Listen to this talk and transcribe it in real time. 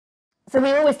So we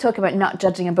always talk about not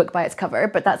judging a book by its cover,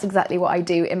 but that's exactly what I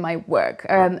do in my work.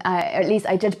 At least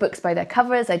I judge books by their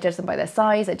covers, I judge them by their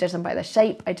size, I judge them by their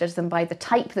shape, I judge them by the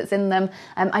type that's in them,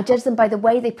 I judge them by the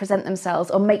way they present themselves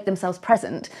or make themselves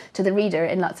present to the reader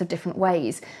in lots of different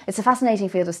ways. It's a fascinating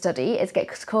field of study. It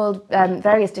gets called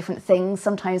various different things,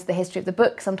 sometimes the history of the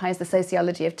book, sometimes the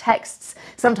sociology of texts,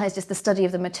 sometimes just the study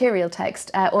of the material text,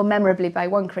 or memorably by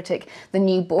one critic, the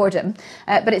new boredom.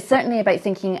 But it's certainly about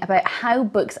thinking about how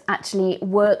books actually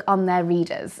work on their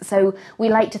readers. So we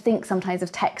like to think sometimes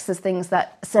of texts as things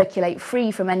that circulate free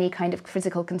from any kind of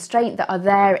physical constraint, that are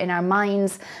there in our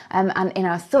minds and in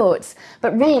our thoughts.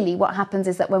 But really what happens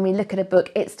is that when we look at a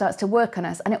book, it starts to work on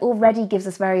us, and it already gives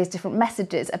us various different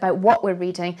messages about what we're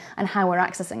reading and how we're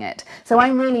accessing it. So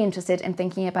I'm really interested in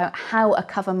thinking about how a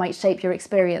cover might shape your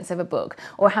experience of a book,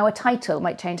 or how a title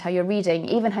might change how you're reading,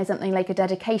 even how something like a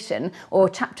dedication or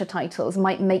chapter titles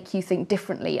might make you think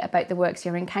differently about the works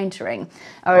you're encountering.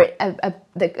 Or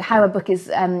how a book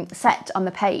is set on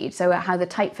the page, so how the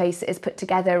typeface is put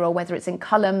together, or whether it's in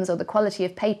columns or the quality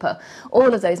of paper.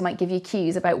 All of those might give you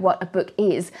cues about what a book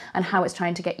is and how it's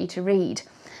trying to get you to read.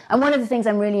 And one of the things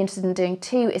I'm really interested in doing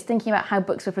too is thinking about how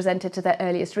books were presented to their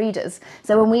earliest readers.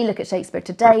 So when we look at Shakespeare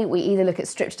today, we either look at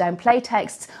stripped down play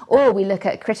texts, or we look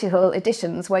at critical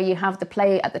editions where you have the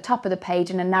play at the top of the page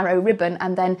in a narrow ribbon,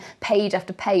 and then page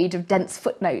after page of dense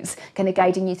footnotes kind of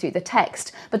guiding you through the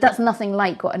text. But that's nothing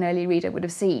like what an early reader would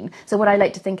have seen. So what I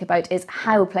like to think about is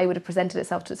how a play would have presented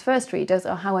itself to its first readers,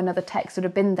 or how another text would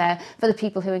have been there for the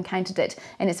people who encountered it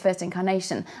in its first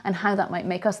incarnation, and how that might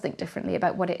make us think differently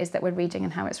about what it is that we're reading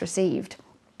and how it's received.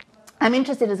 I'm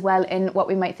interested as well in what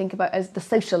we might think about as the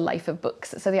social life of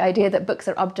books. So the idea that books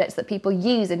are objects that people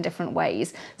use in different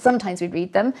ways. Sometimes we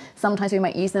read them, sometimes we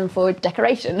might use them for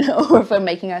decoration or for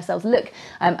making ourselves look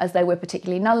as though we're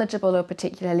particularly knowledgeable or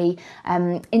particularly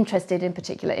interested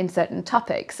in certain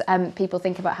topics. People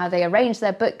think about how they arrange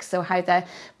their books, or how they're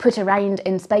put around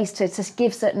in space to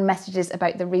give certain messages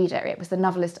about the reader. It was the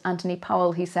novelist Anthony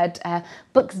Powell who said,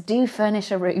 books do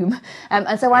furnish a room.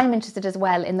 And so I'm interested as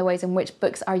well in the ways in which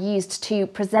books are used to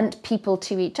present people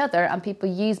to each other, and people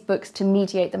use books to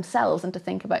mediate themselves and to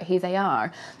think about who they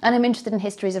are. And I'm interested in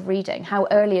histories of reading, how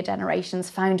earlier generations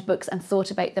found books and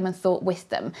thought about them and thought with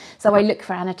them. So I look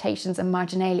for annotations and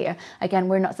marginalia. Again,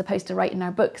 we're not supposed to write in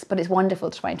our books, but it's wonderful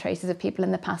to find traces of people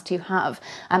in the past who have,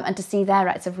 and to see their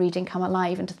acts of reading come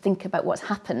alive and to think about what's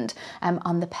happened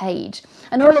on the page.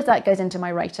 And all of that goes into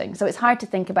my writing. So it's hard to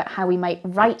think about how we might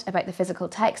write about the physical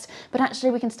text, but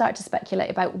actually we can start to speculate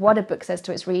about what a book says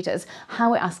to its readers,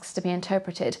 how it asks to be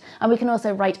interpreted. And we can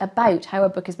also write about how a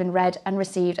book has been read and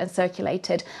received and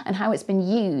circulated, and how it's been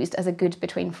used as a good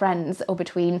between friends, or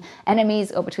between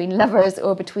enemies, or between lovers,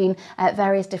 or between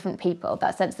various different people.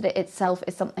 That sense that it itself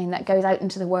is something that goes out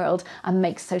into the world and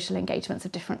makes social engagements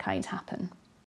of different kinds happen.